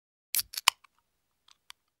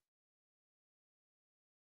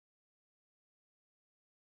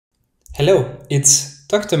Hello, it's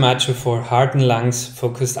Dr. Macho for Heart and Lungs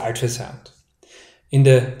Focused Ultrasound. In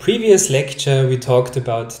the previous lecture, we talked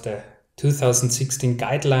about the 2016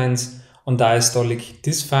 guidelines on diastolic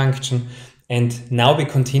dysfunction, and now we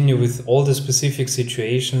continue with all the specific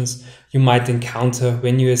situations you might encounter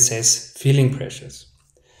when you assess filling pressures.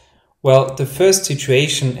 Well, the first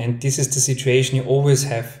situation, and this is the situation you always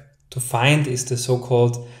have to find, is the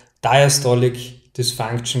so-called diastolic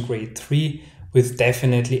dysfunction grade 3 with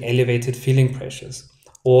definitely elevated filling pressures,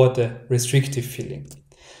 or the restrictive filling.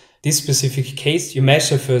 This specific case, you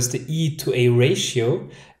measure first the E to A ratio,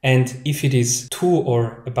 and if it is 2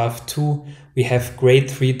 or above 2, we have grade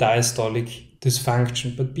 3 diastolic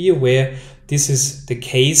dysfunction. But be aware, this is the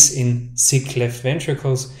case in sick left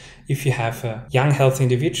ventricles. If you have a young healthy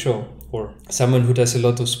individual or someone who does a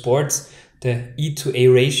lot of sports, the E to A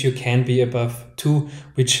ratio can be above 2,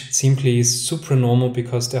 which simply is supranormal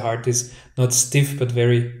because the heart is not stiff but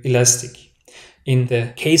very elastic. In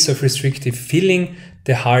the case of restrictive filling,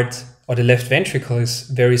 the heart or the left ventricle is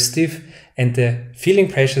very stiff and the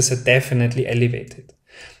filling pressures are definitely elevated.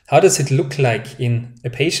 How does it look like in a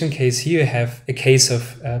patient case? Here you have a case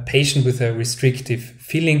of a patient with a restrictive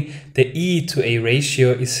filling. The E to A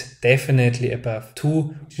ratio is definitely above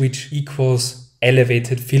 2, which equals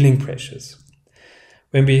elevated filling pressures.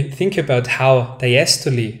 When we think about how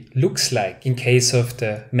diastole looks like in case of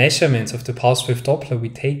the measurements of the pulse wave Doppler we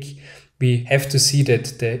take, we have to see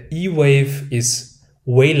that the E wave is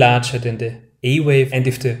way larger than the A wave, and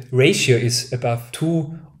if the ratio is above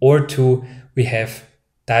 2 or 2, we have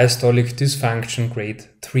diastolic dysfunction grade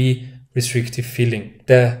 3 restrictive filling.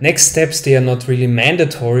 The next steps, they are not really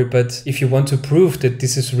mandatory, but if you want to prove that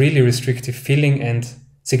this is really restrictive filling and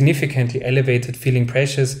significantly elevated filling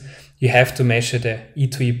pressures, you have to measure the E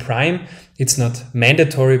to E prime. It's not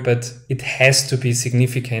mandatory, but it has to be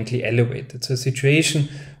significantly elevated. So a situation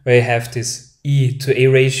where you have this E to A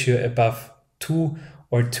ratio above 2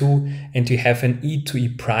 or 2 and you have an E to E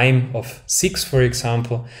prime of 6, for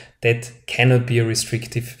example, that cannot be a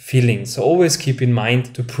restrictive filling. So always keep in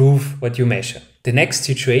mind to prove what you measure. The next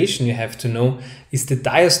situation you have to know is the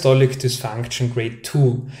diastolic dysfunction grade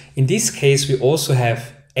 2. In this case, we also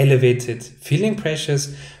have elevated filling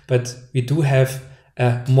pressures, but we do have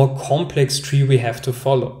a more complex tree we have to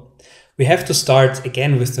follow. We have to start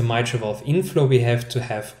again with the mitral valve inflow. We have to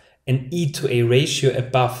have an E to A ratio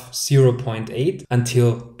above 0.8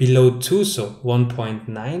 until below 2, so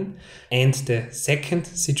 1.9. And the second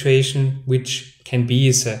situation, which can be,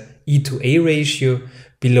 is a E to A ratio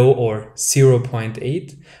below or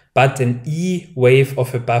 0.8, but an E wave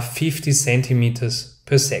of above 50 centimeters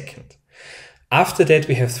per second. After that,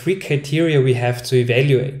 we have 3 criteria we have to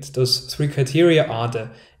evaluate. Those 3 criteria are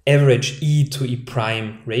the average E to E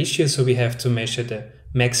prime ratio. So we have to measure the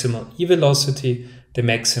maximal E velocity, the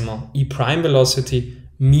maximal E prime velocity,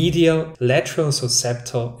 medial, lateral, so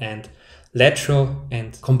septal and lateral,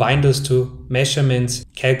 and combine those 2 measurements,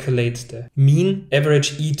 calculate the mean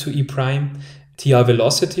average E to E prime. TR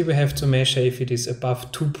velocity we have to measure. If it is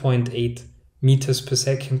above 2.8 meters per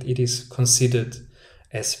second, it is considered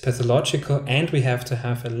as pathological, and we have to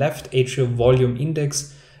have a left atrial volume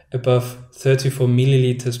index above 34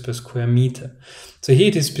 milliliters per square meter. So here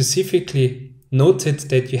it is specifically noted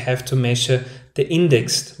that you have to measure the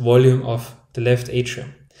indexed volume of the left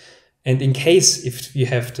atrium. And in case if you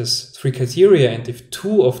have those 3 criteria and if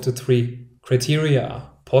 2 of the 3 criteria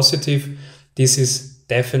are positive, this is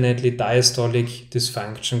definitely diastolic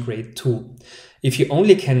dysfunction grade 2. If you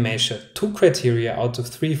only can measure 2 criteria out of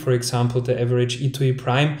 3, for example, the average E to E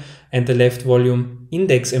prime and the left volume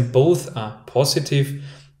index, and both are positive,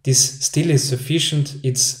 this still is sufficient.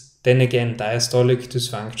 It's then again diastolic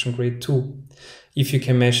dysfunction grade 2. If you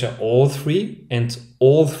can measure all 3 and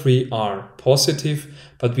all 3 are positive,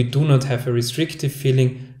 but we do not have a restrictive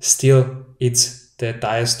filling, still it's the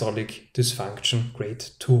diastolic dysfunction grade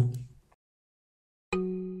 2.